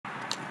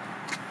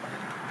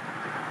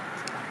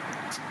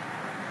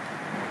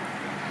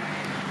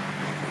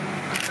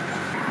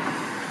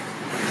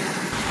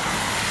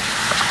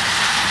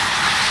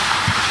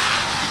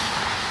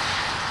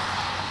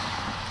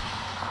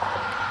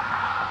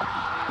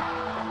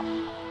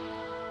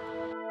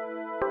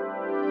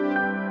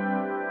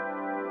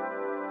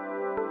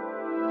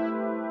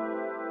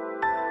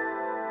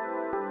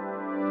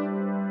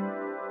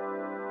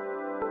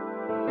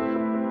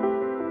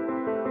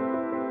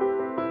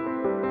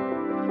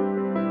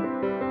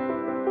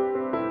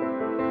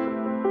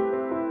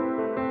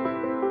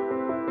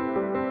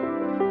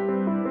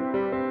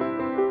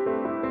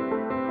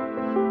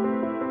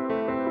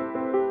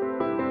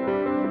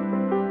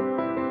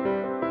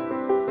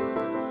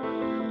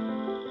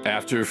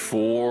After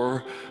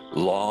 4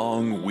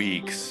 long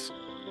weeks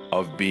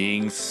of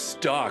being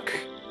stuck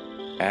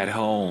at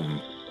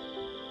home,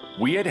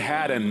 we had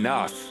had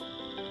enough.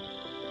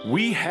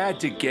 We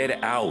had to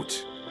get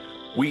out.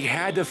 We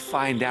had to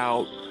find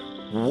out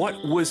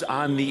what was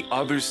on the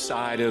other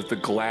side of the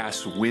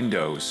glass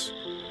windows.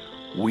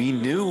 We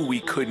knew we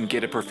couldn't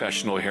get a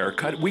professional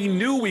haircut. We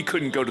knew we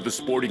couldn't go to the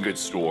sporting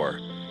goods store.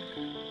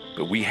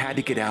 But we had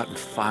to get out and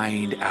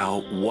find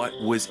out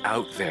what was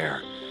out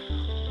there.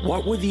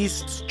 What were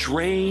these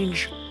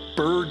strange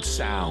bird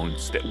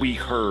sounds that we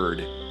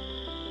heard?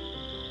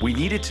 We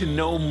needed to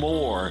know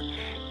more,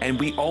 and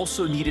we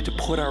also needed to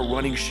put our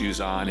running shoes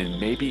on and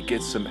maybe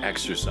get some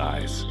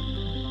exercise.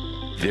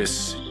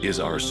 This is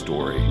our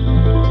story.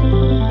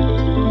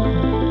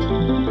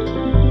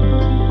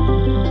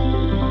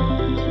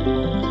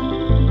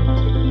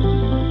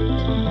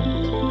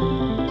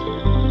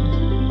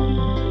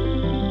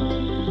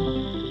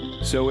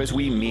 So as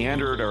we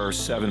meandered our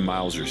 7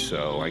 miles or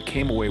so, I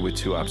came away with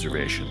 2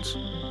 observations.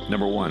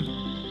 Number one,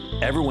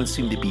 everyone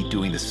seemed to be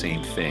doing the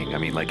same thing. I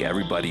mean, like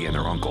everybody and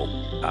their uncle.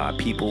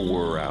 People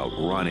were out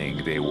running,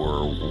 they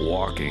were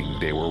walking,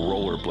 they were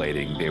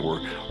rollerblading, they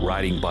were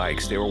riding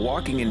bikes, they were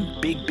walking in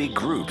big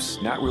groups,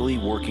 not really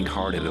working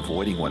hard at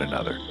avoiding one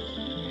another.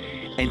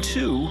 And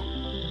 2,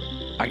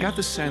 I got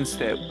the sense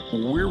that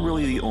we're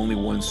really the only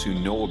ones who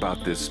know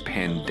about this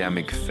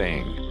pandemic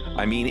thing.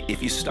 I mean,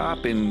 if you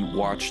stop and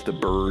watch the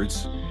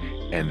birds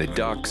and the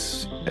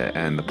ducks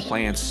and the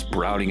plants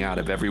sprouting out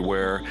of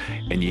everywhere,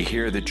 and you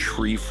hear the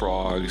tree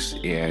frogs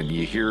and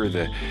you hear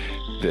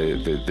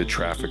the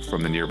traffic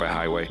from the nearby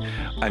highway,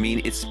 I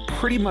mean, it's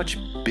pretty much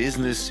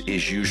business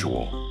as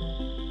usual.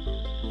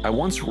 I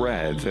once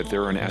read that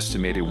there are an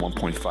estimated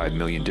 1.5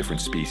 million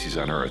different species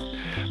on Earth,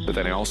 but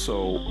then I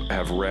also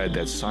have read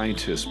that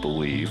scientists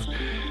believe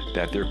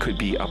that there could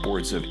be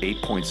upwards of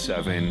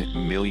 8.7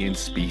 million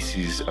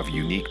species of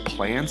unique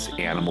plants,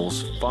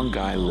 animals,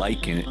 fungi,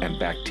 lichen, and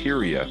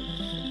bacteria.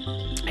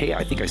 Hey,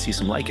 I think I see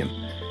some lichen.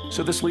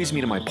 So this leads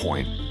me to my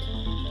point.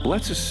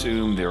 Let's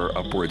assume there are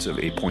upwards of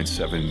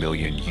 8.7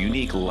 million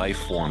unique life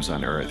forms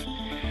on Earth.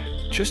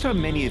 Just how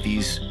many of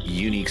these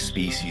unique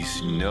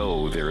species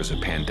know there is a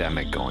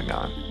pandemic going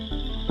on?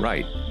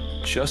 Right,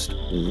 just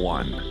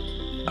one,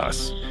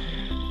 us.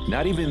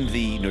 Not even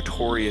the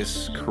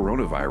notorious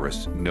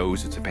coronavirus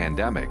knows it's a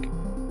pandemic.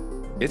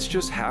 It's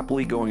just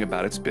happily going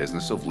about its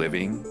business of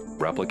living,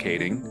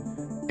 replicating,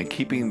 and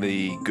keeping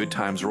the good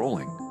times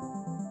rolling.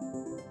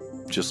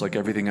 Just like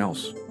everything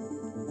else.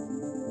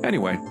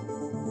 Anyway,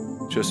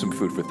 just some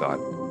food for thought.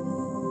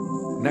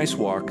 Nice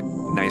walk,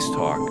 nice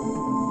talk.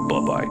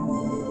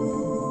 Bye-bye.